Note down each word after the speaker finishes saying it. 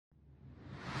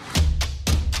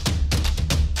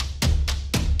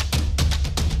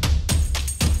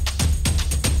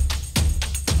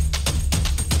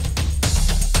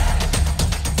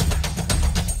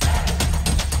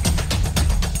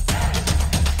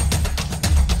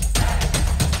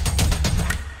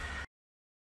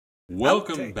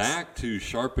Welcome back to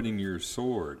Sharpening Your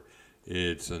Sword.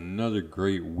 It's another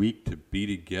great week to be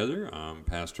together. I'm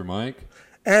Pastor Mike.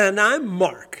 And I'm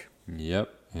Mark.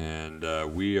 Yep,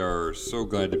 and we are so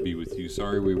glad to be with you.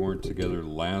 Sorry we weren't together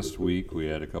last week. We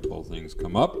had a couple of things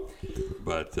come up,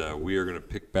 but we are going to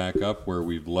pick back up where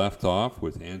we've left off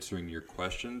with answering your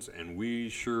questions, and we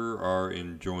sure are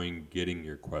enjoying getting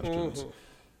your questions.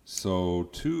 So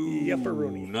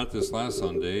not this last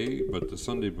Sunday, but the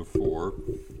Sunday before,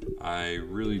 I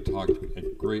really talked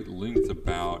at great length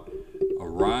about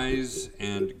arise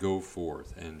and go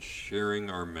forth and sharing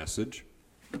our message.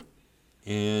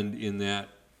 And in that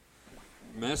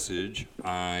message,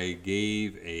 I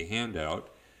gave a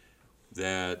handout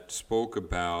that spoke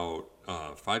about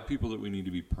 5 people that we need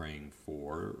to be praying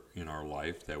for in our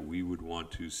life that we would want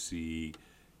to see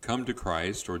come to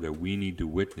Christ, or that we need to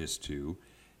witness to,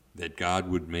 that God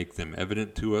would make them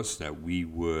evident to us, that we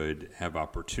would have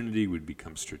opportunity, would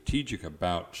become strategic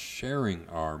about sharing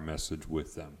our message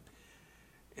with them.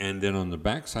 And then on the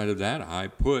backside of that, I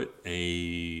put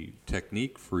a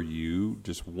technique for you,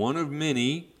 just one of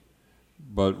many,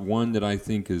 but one that I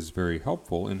think is very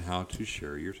helpful in how to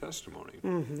share your testimony.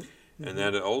 And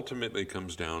that ultimately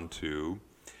comes down to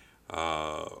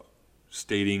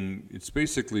stating, it's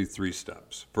basically 3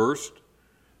 steps. First,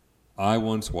 I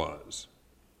once was.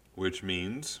 Which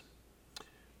means,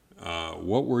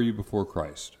 what were you before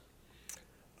Christ?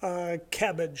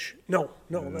 Cabbage. No,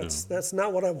 that's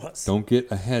not what I was. Don't get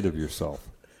ahead of yourself.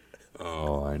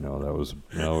 Oh, I know, that was,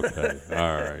 okay,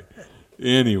 all right.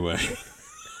 Anyway.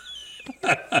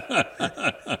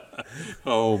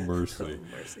 Oh, mercy.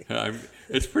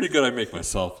 It's pretty good I make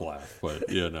myself laugh, but,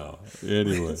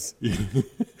 anyway.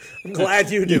 I'm glad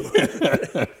you do.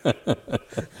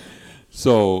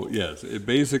 So, yes,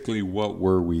 basically, what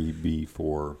were we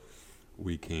before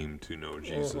we came to know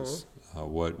Jesus?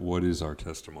 What is our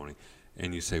testimony?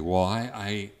 And you say, well,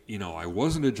 I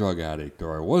wasn't a drug addict,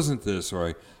 or I wasn't this,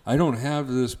 or I don't have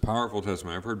this powerful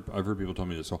testimony. I've heard people tell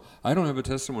me this. So I don't have a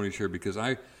testimony to share because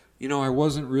I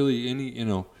wasn't really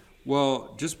any,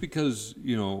 well, just because,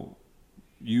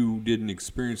 you didn't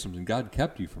experience something, God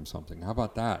kept you from something. How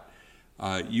about that?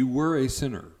 You were a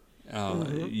sinner.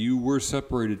 You were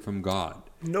separated from God.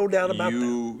 No doubt about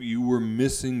that. You were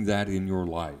missing that in your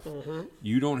life.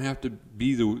 You don't have to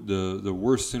be the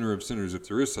worst sinner of sinners, if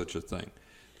there is such a thing.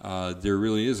 There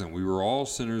really isn't. We were all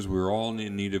sinners. We were all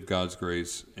in need of God's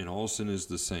grace, and all sin is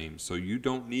the same. So you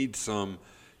don't need some,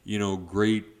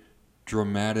 great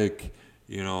dramatic,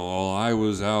 I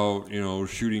was out,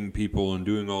 shooting people and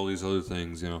doing all these other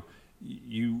things.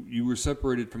 You were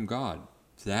separated from God.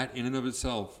 That in and of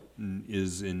itself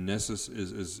is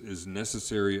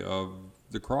necessary of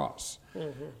the cross,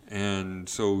 and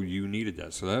so you needed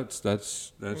that. So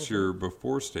that's your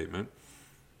before statement.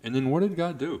 And then what did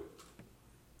God do?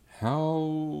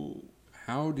 How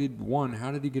did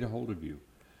he get a hold of you?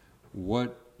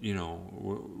 What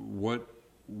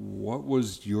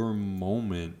was your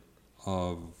moment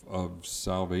of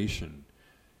salvation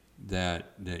that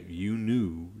you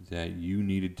knew that you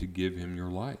needed to give him your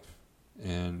life?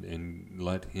 And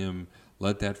let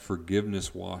that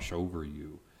forgiveness wash over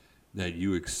you, that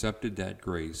you accepted that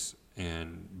grace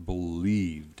and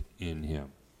believed in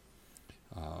him.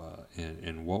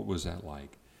 And what was that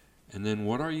like? And then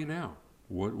what are you now?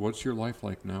 What's your life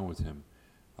like now with him?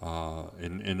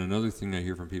 And another thing I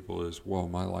hear from people is, well,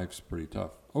 my life's pretty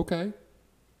tough. Okay,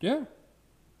 yeah.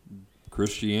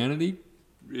 Christianity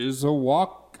is a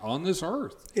walk on this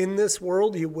earth. In this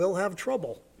world, you will have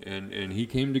trouble. And he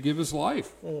came to give us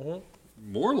life,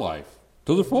 more life,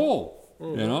 to the full.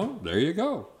 There you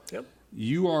go. Yep.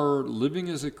 You are living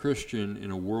as a Christian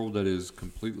in a world that is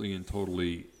completely and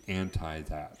totally anti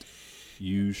that.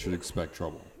 You should expect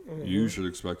trouble. You should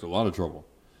expect a lot of trouble.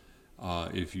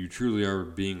 If you truly are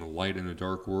being a light in a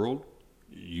dark world,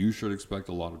 you should expect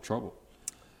a lot of trouble.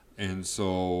 And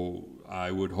so I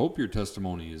would hope your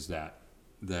testimony is that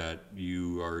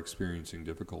you are experiencing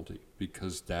difficulty,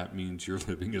 because that means you're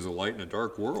living as a light in a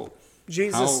dark world.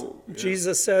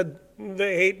 Jesus said,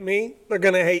 they hate me, they're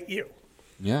going to hate you.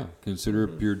 Yeah, consider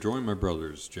it pure joy, my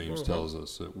brothers, James tells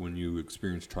us, that when you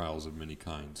experience trials of many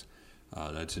kinds.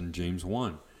 That's in James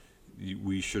 1.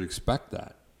 We should expect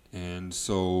that. And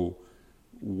so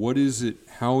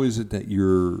how is it that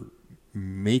you're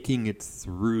making it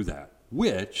through that?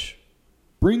 Which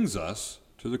brings us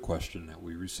to the question that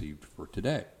we received for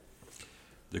today.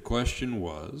 The question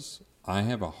was, I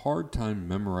have a hard time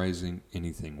memorizing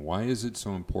anything. Why is it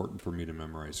so important for me to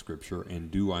memorize Scripture?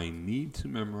 And do I need to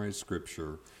memorize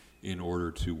Scripture in order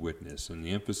to witness? And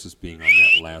the emphasis being on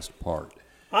that last part.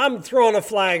 I'm throwing a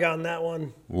flag on that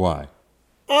one. Why?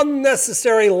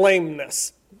 unnecessary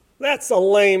lameness. That's a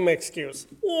lame excuse.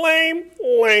 Lame,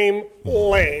 lame,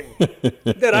 lame.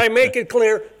 Did I make it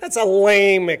clear? That's a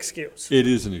lame excuse. It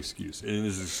is an excuse. It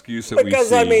is an excuse that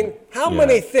Because, we see. I mean, how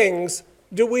many things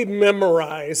do we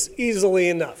memorize easily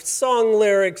enough? Song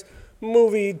lyrics,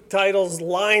 movie titles,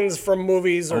 lines from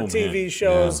movies or TV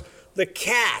shows, the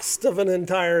cast of an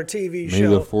entire TV show. May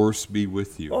the force be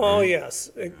with you. Oh, right?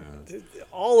 yes.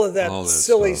 All of that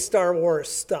silly stuff. Star Wars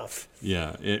stuff.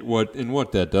 Yeah,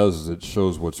 what that does is it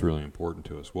shows what's really important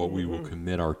to us, what we will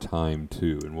commit our time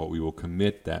to, and what we will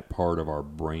commit that part of our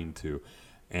brain to.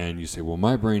 And you say, well,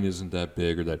 my brain isn't that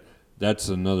big, or that's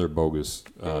another bogus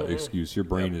excuse. Your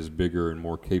brain is bigger and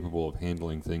more capable of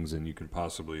handling things than you can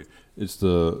possibly. It's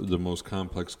the most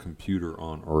complex computer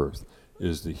on earth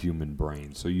is the human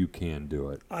brain, so you can do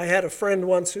it. I had a friend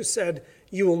once who said,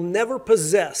 you will never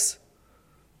possess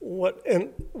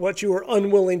what you are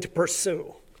unwilling to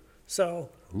pursue. So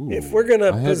if we're going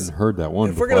to... I hadn't heard that one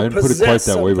before. I I hadn't put it quite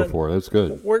that way before. That's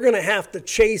good. We're going to have to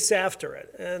chase after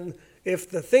it. And if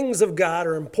the things of God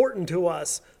are important to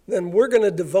us, then we're going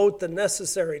to devote the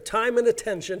necessary time and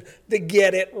attention to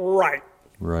get it right.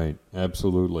 Right,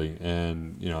 absolutely.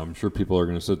 And, I'm sure people are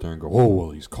going to sit there and go, oh,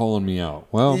 well, he's calling me out.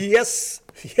 Well, yes.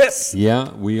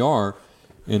 Yeah, we are,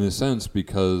 in a sense,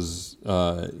 because,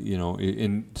 but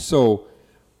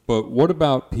what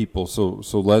about people?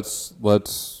 So let's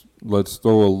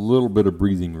throw a little bit of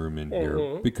breathing room in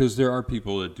here, because there are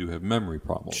people that do have memory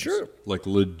problems. Sure. Like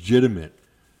legitimate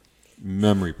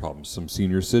memory problems. Some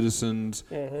senior citizens,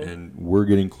 and we're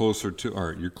getting closer to, all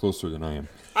right, you're closer than I am.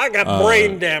 I got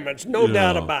brain damage, no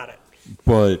doubt about it.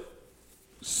 But,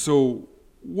 so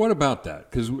what about that?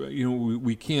 Because,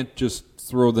 we can't just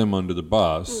throw them under the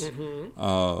bus.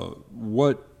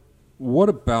 What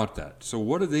about that? So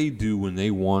what do they do when they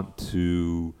want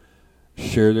to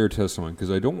share their testimony?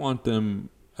 Because I don't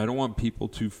want people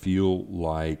to feel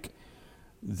like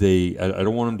I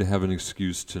don't want them to have an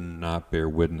excuse to not bear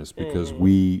witness, because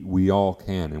we all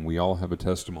can, and we all have a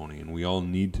testimony, and we all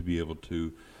need to be able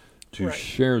to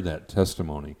share that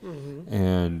testimony.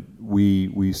 And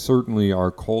we certainly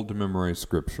are called to memorize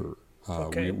Scripture.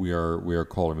 We are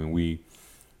called. I mean,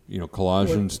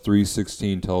 Colossians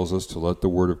 3:16 tells us to let the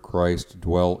word of Christ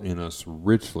dwell in us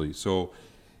richly. So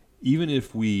even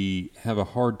if we have a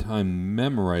hard time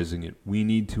memorizing it, we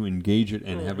need to engage it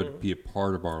and have it be a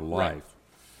part of our life. Right.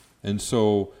 And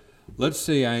so let's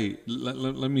say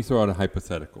let me throw out a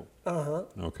hypothetical.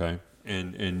 Okay.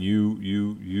 And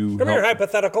you come here,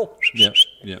 hypothetical.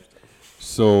 Yep.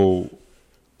 So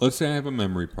let's say I have a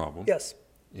memory problem. Yes.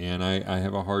 And I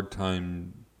have a hard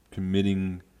time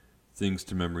committing things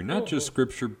to memory, not just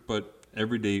Scripture, but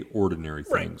everyday ordinary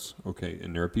things. Right. Okay.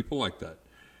 And there are people like that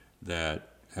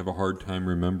have a hard time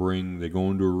remembering. They go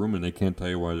into a room and they can't tell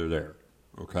you why they're there.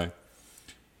 Okay.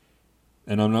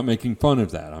 And I'm not making fun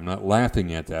of that. I'm not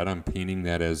laughing at that. I'm painting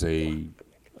that as a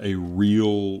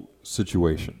real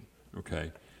situation.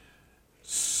 Okay.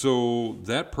 So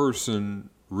that person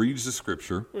reads the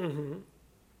Scripture,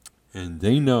 and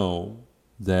they know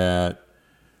that,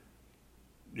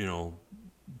 1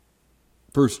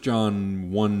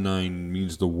 John 1:9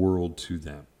 means the world to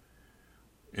them.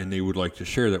 And they would like to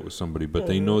share that with somebody, but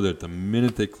they know that the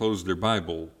minute they close their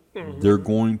Bible, they're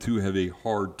going to have a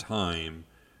hard time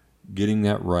getting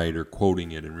that right or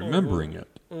quoting it and remembering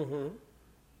it.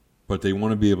 But they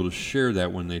want to be able to share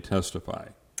that when they testify.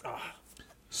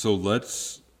 So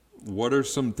what are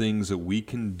some things that we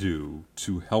can do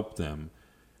to help them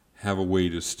have a way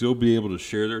to still be able to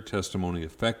share their testimony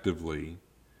effectively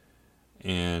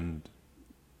and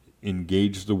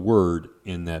engage the word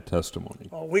in that testimony?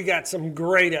 Oh, we got some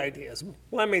great ideas.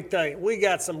 Let me tell you, we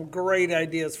got some great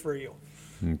ideas for you.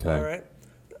 Okay. All right.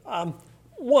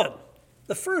 One,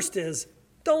 the first is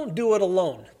don't do it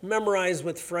alone. Memorize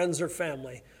with friends or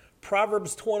family.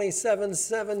 Proverbs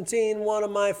 27:17, one of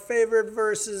my favorite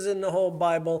verses in the whole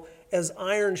Bible, as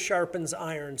iron sharpens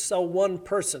iron, so one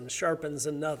person sharpens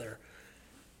another.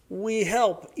 We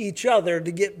help each other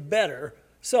to get better.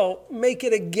 So make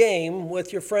it a game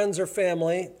with your friends or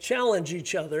family. Challenge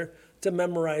each other to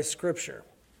memorize Scripture.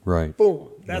 Right. Boom.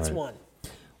 That's one.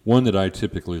 One that I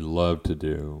typically love to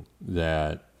do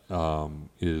that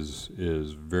is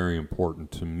very important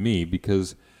to me,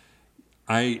 because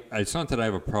it's not that I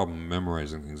have a problem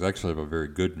memorizing things. I actually have a very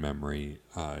good memory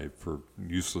for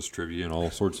useless trivia and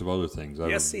all sorts of other things.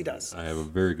 Yes, he does. I have a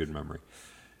very good memory.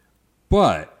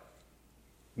 But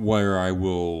where I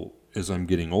will, as I'm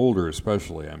getting older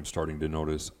especially, I'm starting to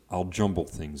notice I'll jumble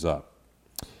things up.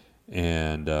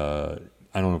 And I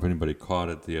don't know if anybody caught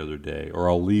it the other day, or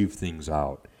I'll leave things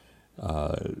out.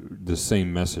 The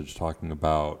same message talking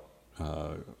about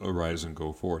arise and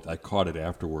go forth. I caught it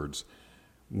afterwards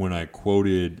when I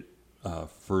quoted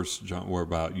 1 John, where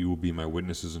about you will be my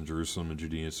witnesses in Jerusalem and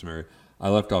Judea and Samaria. I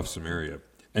left off Samaria.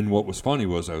 And what was funny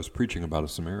was I was preaching about a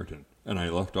Samaritan, and I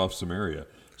left off Samaria.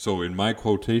 So in my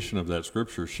quotation of that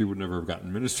scripture, she would never have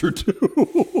gotten ministered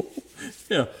to.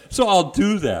 Yeah, so I'll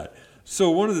do that.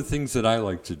 So one of the things that I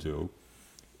like to do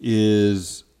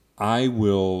is I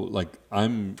really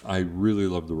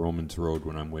love the Romans Road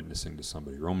when I'm witnessing to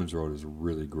somebody. Romans Road is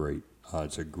really great.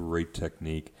 It's a great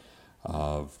technique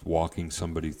of walking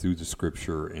somebody through the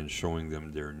scripture and showing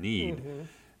them their need.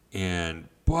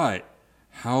 But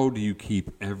how do you keep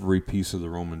every piece of the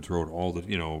Romans Road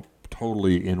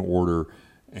totally in order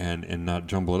and not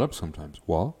jumble it up sometimes?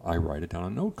 Well, I write it down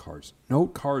on note cards.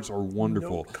 Note cards are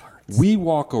wonderful. We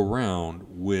walk around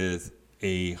with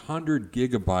 100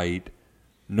 gigabyte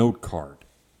note card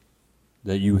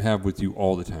that you have with you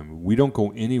all the time. We don't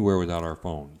go anywhere without our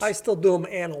phones. I still do them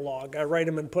analog. I write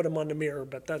them and put them on the mirror,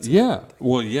 but that's yeah.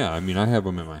 Well, yeah. I mean, I have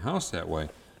them in my house that way.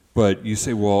 But you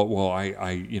say, well,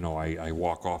 I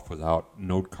walk off without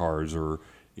note cards, or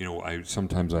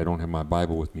sometimes I don't have my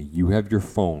Bible with me. You have your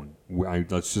phone.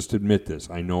 Let's just admit this.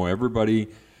 I know everybody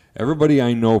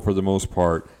I know for the most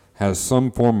part has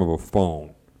some form of a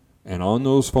phone, and on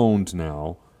those phones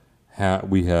now,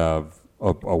 we have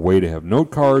a way to have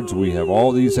note cards. We have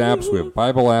all these apps. We have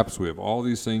Bible apps. We have all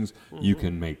these things. You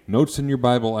can make notes in your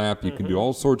Bible app. You can do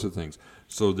all sorts of things.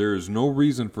 So there is no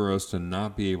reason for us to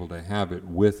not be able to have it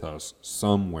with us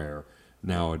somewhere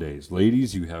nowadays.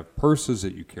 Ladies, you have purses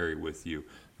that you carry with you.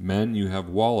 Men, you have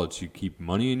wallets. You keep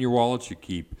money in your wallets. You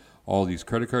keep all these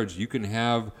credit cards. You can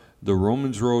have the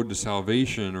Romans Road to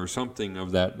Salvation or something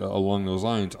of that along those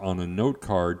lines on a note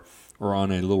card or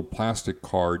on a little plastic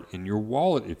card in your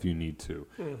wallet if you need to.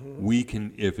 We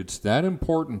can, if it's that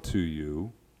important to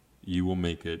you, you will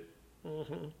make it.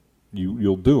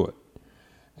 You'll do it.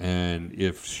 And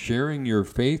if sharing your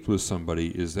faith with somebody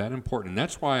is that important, and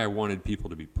that's why I wanted people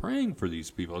to be praying for these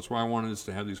people. That's why I wanted us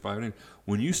to have these 5 names.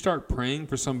 When you start praying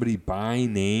for somebody by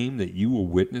name that you will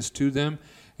witness to them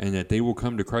and that they will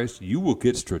come to Christ, you will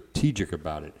get strategic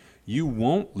about it. You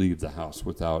won't leave the house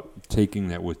without taking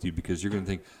that with you, because you're going to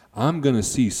think, I'm going to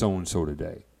see so-and-so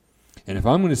today. And if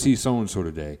I'm going to see so-and-so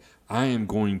today, I'm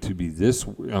going to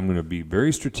be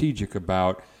very strategic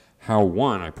about how,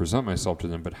 one, I present myself to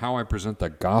them, but how I present the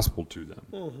gospel to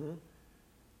them.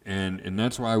 And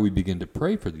that's why we begin to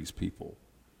pray for these people.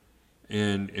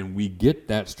 And we get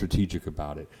that strategic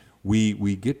about it.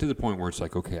 We get to the point where it's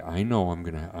like, okay, I know I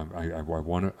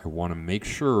want to make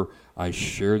sure I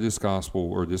share this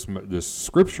gospel or this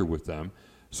scripture with them.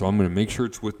 So I'm going to make sure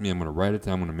it's with me. I'm going to write it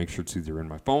down. I'm going to make sure it's either in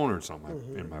my phone or it's on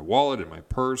in my wallet, in my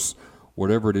purse,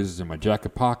 whatever it is in my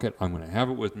jacket pocket. I'm going to have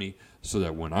it with me so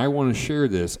that when I want to share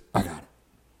this, I got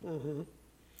it.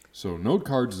 So note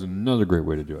cards is another great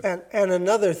way to do it. And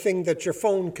another thing that your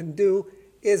phone can do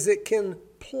is it can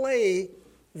play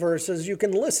verses. You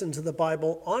can listen to the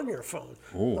Bible on your phone.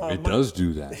 Oh, it does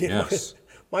do that, yes.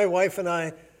 My wife and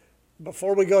I,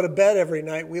 before we go to bed every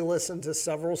night, we listen to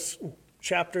several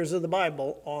chapters of the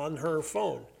Bible on her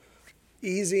phone.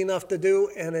 Easy enough to do,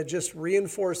 and it just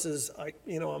reinforces.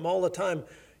 I'm all the time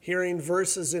hearing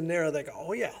verses in there. They go,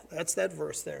 oh yeah, that's that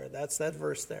verse there. That's that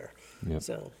verse there. Yep.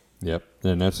 So. Yep,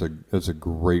 and that's a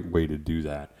great way to do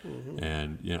that.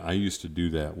 And I used to do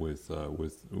that with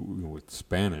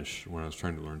Spanish when I was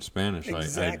trying to learn Spanish.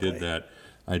 Exactly.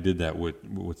 I did that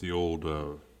with the old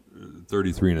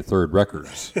 33 1/3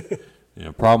 records.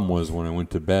 Problem was when I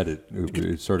went to bed,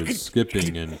 it started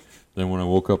skipping, and then when I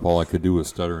woke up, all I could do was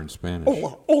stutter in Spanish.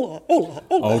 Hola.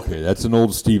 Okay, that's an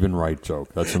old Stephen Wright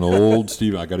joke. That's an old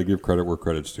Stephen. I got to give credit where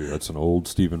credit's due. That's an old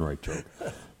Stephen Wright joke.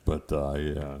 But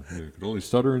you could only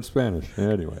stutter in Spanish.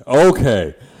 Anyway,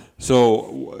 okay.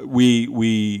 So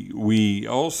we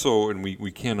also, and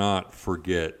we cannot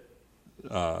forget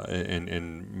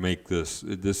and make this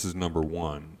is number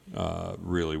one.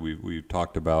 Really, we've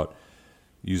talked about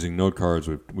using note cards.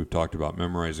 We've talked about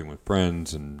memorizing with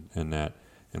friends and that,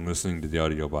 and listening to the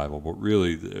audio Bible. But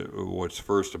really, what's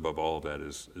first above all of that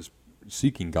is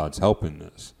seeking God's help in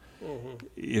this.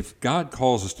 If God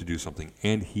calls us to do something,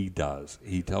 and He does,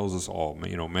 He tells us all,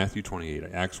 Matthew 28,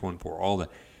 Acts 1:4, all that,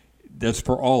 that's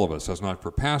for all of us. That's not for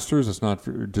pastors. That's not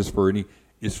just for any.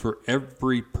 It's for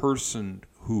every person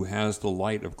who has the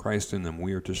light of Christ in them.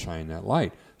 We are to shine that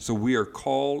light. So we are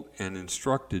called and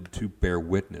instructed to bear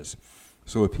witness.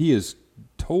 So if He has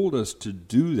told us to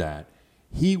do that,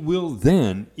 He will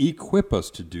then equip us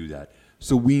to do that.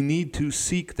 So we need to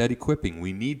seek that equipping.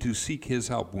 We need to seek His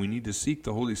help. We need to seek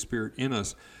the Holy Spirit in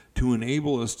us to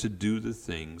enable us to do the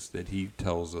things that He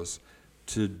tells us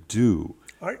to do.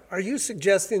 Are you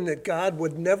suggesting that God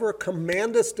would never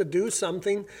command us to do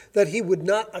something that he would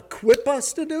not equip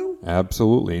us to do?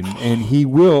 Absolutely. And he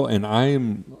will, and I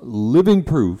am living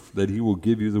proof that he will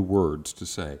give you the words to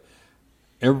say.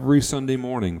 Every Sunday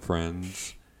morning,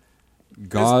 friends,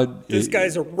 God... This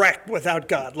guy's a wreck without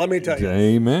God, let me tell you.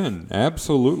 Amen.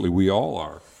 Absolutely. We all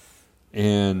are.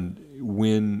 And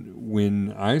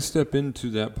when I step into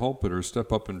that pulpit or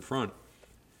step up in front,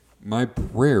 my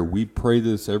prayer, we pray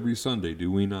this every Sunday,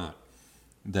 do we not?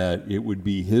 That it would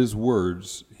be his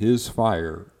words, his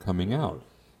fire coming out.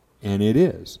 And it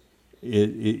is.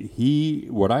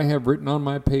 What I have written on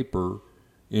my paper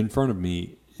in front of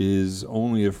me is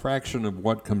only a fraction of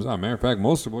what comes out. Matter of fact,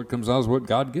 most of what comes out is what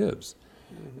God gives.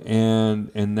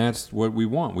 And that's what we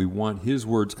want. We want his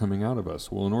words coming out of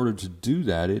us. Well, in order to do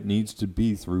that, it needs to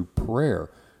be through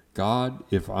prayer. God,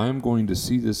 if I'm going to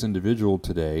see this individual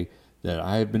today that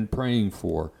I have been praying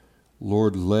for,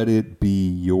 Lord, let it be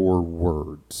your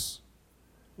words.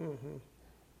 Mm-hmm.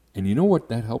 And you know what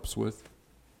that helps with?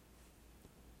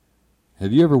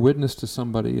 Have you ever witnessed to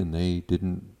somebody and they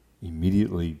didn't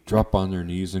immediately drop on their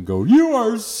knees and go, "You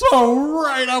are so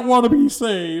right, I want to be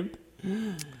saved"?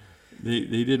 They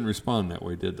didn't respond that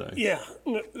way, did they? Yeah,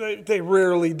 they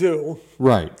rarely do.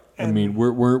 Right. I mean,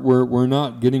 we're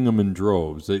not getting them in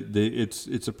droves.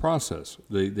 It's a process.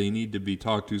 They need to be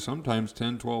talked to sometimes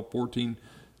 10, 12, 14,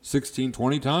 16,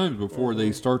 20 times before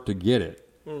they start to get it.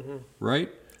 Mm-hmm.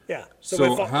 Right? Yeah.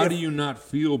 So how do you not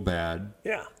feel bad?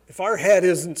 Yeah. If our head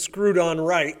isn't screwed on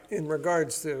right in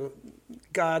regards to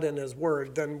God and his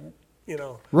word, then, you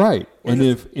know. Right. And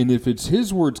if it's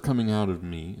his words coming out of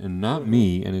me and not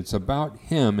me, and it's about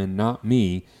him and not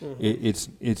me,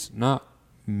 it's not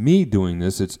me doing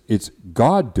this, it's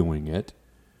God doing it,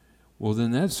 well,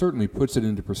 then that certainly puts it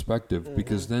into perspective,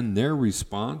 because then their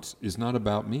response is not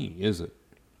about me, is it?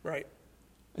 Right.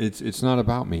 It's not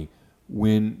about me.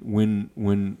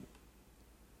 When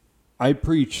I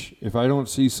preach, if I don't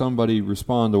see somebody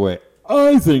respond the way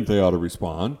I think they ought to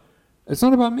respond, it's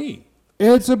not about me.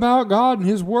 It's about God and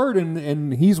his word,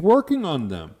 and he's working on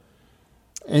them.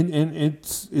 And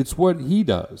it's what he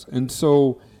does. And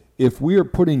so if we are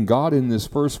putting God in this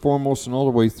first, foremost, and all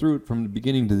the way through it from the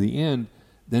beginning to the end,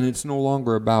 then it's no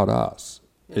longer about us.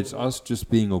 It's us just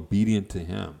being obedient to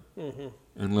him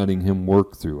and letting him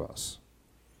work through us.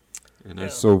 And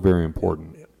that's so very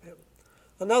important.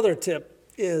 Another tip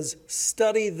is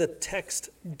study the text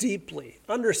deeply.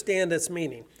 Understand its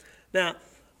meaning. Now,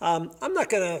 I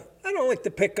don't like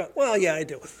to pick up, well, yeah, I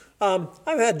do.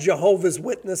 I've had Jehovah's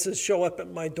Witnesses show up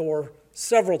at my door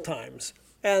several times,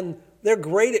 and they're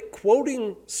great at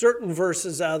quoting certain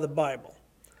verses out of the Bible.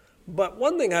 But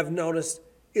one thing I've noticed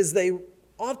is they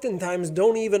oftentimes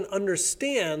don't even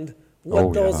understand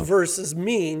what those verses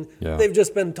mean. Yeah. They've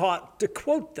just been taught to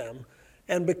quote them.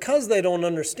 And because they don't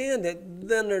understand it,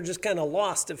 then they're just kind of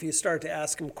lost if you start to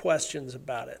ask them questions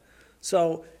about it.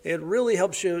 So it really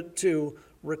helps you to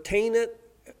retain it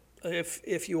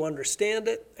if you understand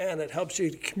it, and it helps you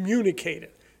to communicate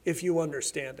it if you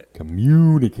understand it.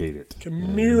 Communicate it.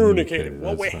 Communicate it.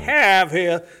 What we have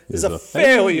here is a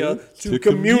failure to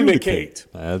communicate.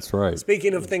 That's right.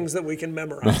 Speaking of things that we can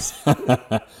memorize.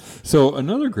 So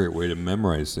another great way to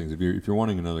memorize things, if you're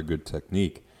wanting another good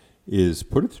technique, is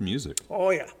put it to music.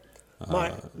 Oh, yeah.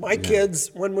 My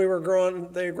kids, when they were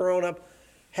growing up,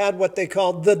 had what they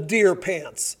called the deer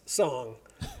pants song.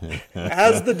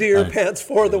 As the deer pants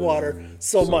for the water,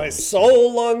 so my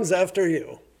soul longs after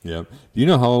you. Yep. Do you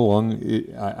know how long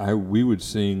we would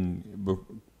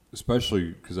sing, especially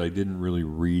because I didn't really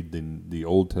read the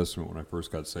Old Testament when I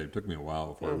first got saved. It took me a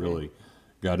while before I really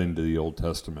got into the Old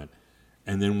Testament.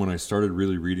 And then when I started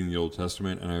really reading the Old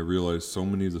Testament and I realized so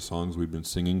many of the songs we've been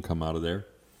singing come out of there,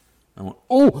 I went,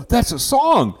 oh, that's a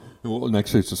song. Well,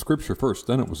 actually, it's a scripture first,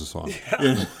 then it was a song.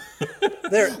 Yeah.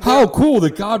 How cool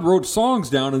that God wrote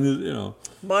songs down in the, you know.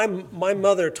 My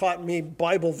mother taught me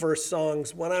Bible verse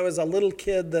songs when I was a little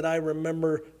kid that I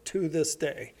remember to this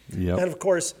day. Yep. And of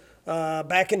course,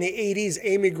 back in the 80s,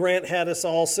 Amy Grant had us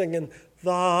all singing,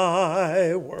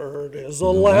 "Thy word is a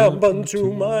lamp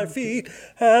unto my feet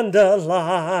and a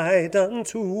light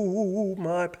unto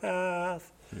my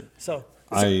path." So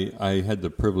I had the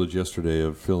privilege yesterday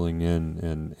of filling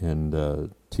in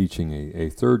and teaching a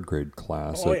third grade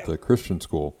class at the Christian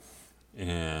school,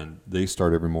 and they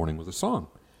start every morning with a song.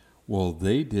 Well,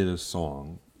 they did a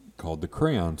song called the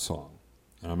Crayon Song,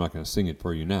 and I'm not going to sing it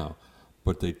for you now,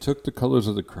 but they took the colors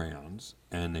of the crayons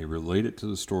and they relate it to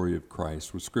the story of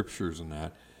Christ with scriptures and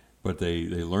that, but they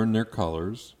learned their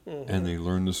colors and they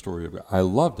learned the story of God. I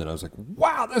loved it. I was like,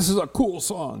 wow, this is a cool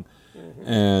song.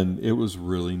 And it was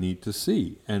really neat to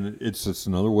see. And it's just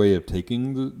another way of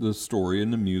taking the story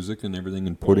and the music and everything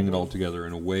and putting it all together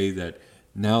in a way that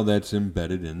now that's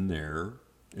embedded in their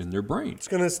brain. It's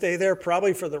going to stay there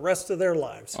probably for the rest of their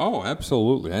lives. Oh,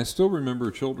 absolutely. I still remember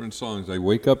children's songs. I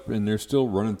wake up and they're still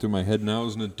running through my head now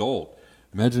as an adult.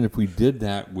 Imagine if we did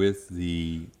that with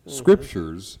the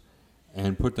scriptures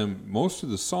and put them, most of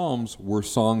the Psalms were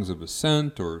songs of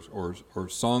ascent or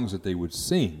songs that they would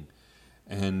sing.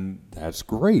 And that's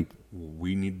great.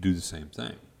 We need to do the same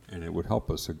thing. And it would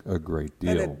help us a great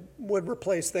deal. And it would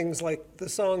replace things like the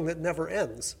song that never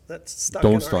ends. That's stuck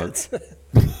Don't in start. our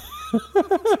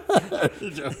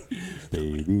heads.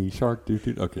 Baby shark,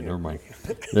 doo-doo. Okay, never mind.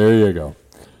 There you go.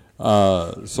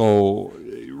 So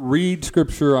read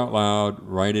scripture out loud,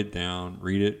 write it down,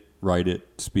 read it, write it,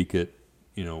 speak it,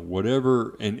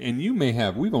 whatever. And you may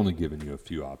have, we've only given you a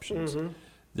few options.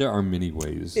 There are many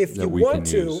ways If that you we want can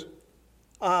to, use.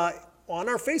 on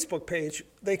our Facebook page,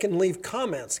 they can leave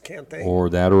comments, can't they? Or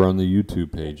that or on the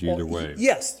YouTube page, either way.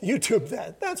 Yes, YouTube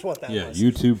that. That's what that was. Yeah,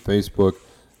 YouTube, Facebook.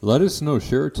 Let us know.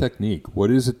 Share a technique. What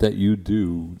is it that you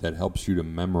do that helps you to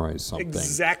memorize something?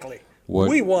 Exactly. What,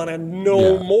 we want to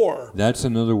know more. That's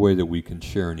another way that we can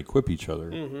share and equip each other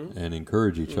and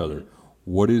encourage each other.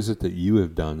 What is it that you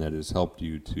have done that has helped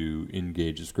you to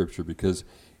engage the Scripture? Because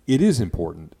it is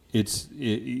important.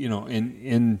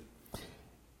 And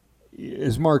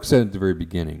as Mark said at the very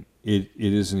beginning, it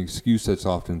is an excuse that's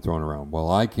often thrown around.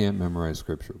 Well, I can't memorize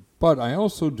Scripture. But I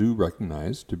also do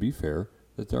recognize, to be fair,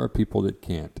 that there are people that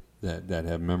can't, that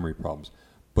have memory problems.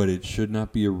 But it should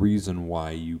not be a reason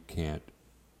why you can't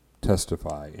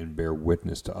testify and bear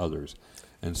witness to others.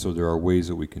 And so there are ways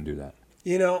that we can do that.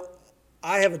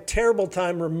 I have a terrible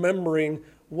time remembering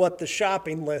what the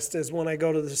shopping list is when I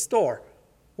go to the store.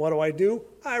 What do?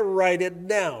 I write it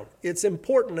down. It's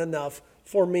important enough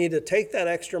for me to take that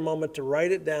extra moment to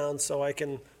write it down so I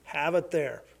can have it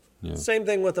there. Yeah. Same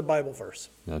thing with the Bible verse.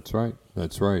 That's right.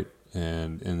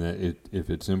 And that if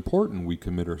it's important, we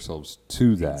commit ourselves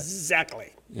to that.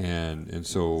 Exactly. And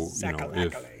so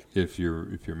if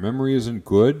your memory isn't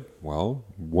good, well,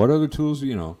 what other tools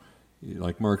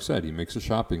like Mark said, he makes a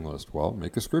shopping list. Well,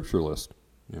 make a scripture list.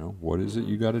 What is it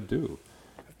you got to do?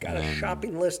 I've got a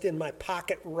shopping list in my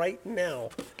pocket right now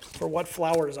for what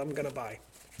flowers I'm going to buy.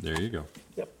 There you go.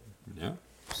 Yep. Yeah.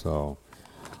 So,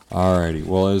 all righty.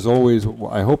 Well, as always,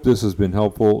 I hope this has been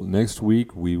helpful. Next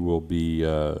week, we will be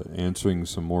answering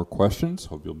some more questions.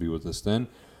 Hope you'll be with us then.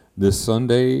 This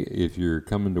Sunday, if you're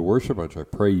coming to worship, which I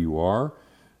pray you are,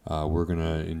 we're going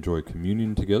to enjoy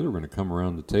communion together. We're going to come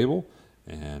around the table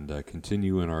and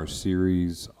continue in our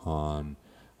series on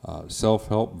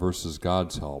self-help versus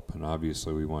God's help. And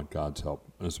obviously, we want God's help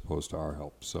as opposed to our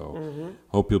help. So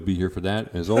hope you'll be here for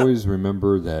that. As always,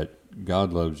 remember that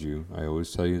God loves you. I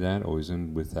always tell you that, always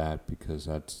end with that, because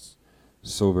that's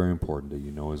so very important that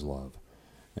you know His love.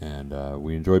 And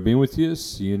we enjoy being with you.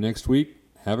 See you next week.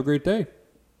 Have a great day.